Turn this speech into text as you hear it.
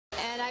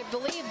I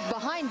believe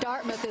behind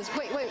Dartmouth is,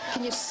 wait,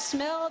 can you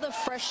smell the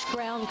fresh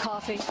ground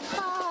coffee?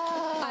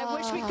 I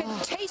wish we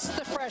could taste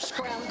the fresh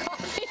ground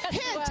coffee as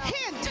well.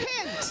 Hint.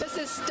 This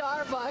is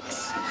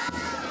Starbucks.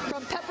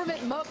 From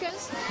peppermint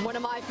mochas, one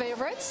of my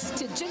favorites,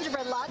 to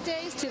gingerbread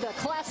lattes, to the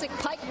classic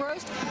pike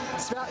roast.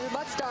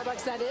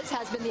 Starbucks, that is,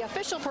 has been the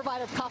official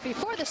provider of coffee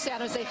for the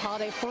San Jose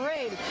Holiday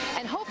Parade.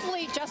 And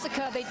hopefully,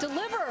 Jessica, they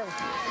deliver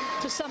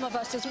to some of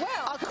us as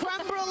well. A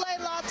creme brulee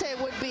latte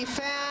would be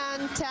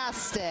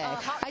fantastic.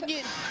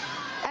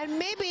 And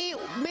maybe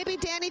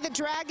Danny the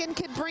Dragon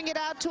could bring it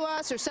out to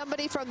us, or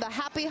somebody from the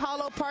Happy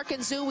Hollow Park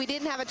and Zoo. We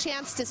didn't have a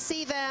chance to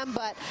see them,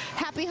 but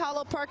Happy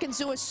Hollow Park and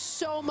Zoo is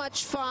so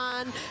much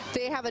fun.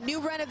 They have a new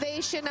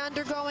renovation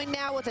undergoing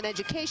now with an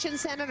education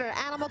center and an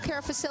animal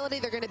care facility.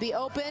 They're going to be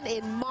open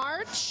in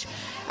March.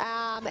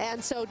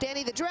 And so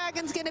Danny the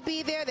Dragon's going to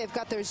be there. They've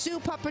got their zoo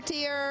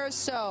puppeteers.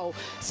 So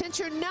since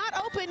you're not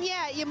open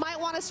yet, you might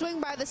want to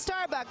swing by the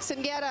Starbucks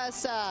and get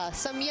us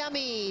some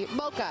yummy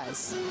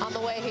mochas on the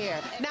way here.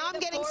 Now I'm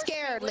getting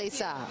scared,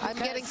 Lisa. I'm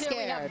getting scared.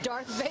 Here we have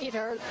Darth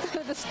Vader,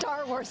 the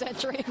Star Wars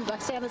entry in the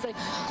San Jose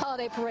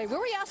Holiday Parade.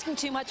 Were we asking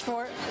too much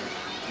for it?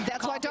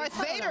 That's why Darth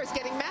Vader is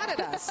getting mad at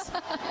us.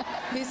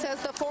 He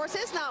says the Force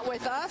is not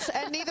with us,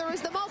 and neither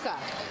is the mocha.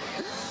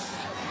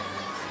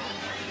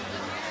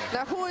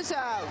 Now, who is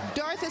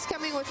Darth is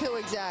coming with who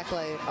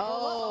exactly?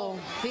 Oh,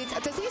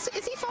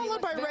 is he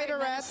followed by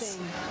Raiderettes?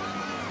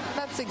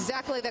 That's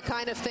exactly the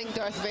kind of thing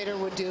Darth Vader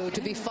would do,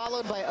 to be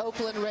followed by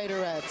Oakland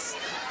Raiderettes.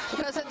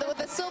 Because with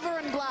the silver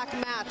and black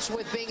match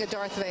with being a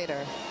Darth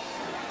Vader.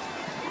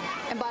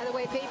 And by the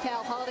way,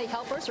 PayPal holiday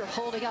helpers are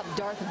holding up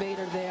Darth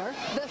Vader there.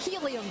 The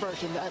helium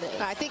version, that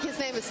is. I think his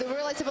name is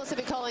really supposed to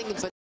be calling,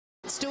 but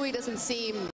Stewie doesn't seem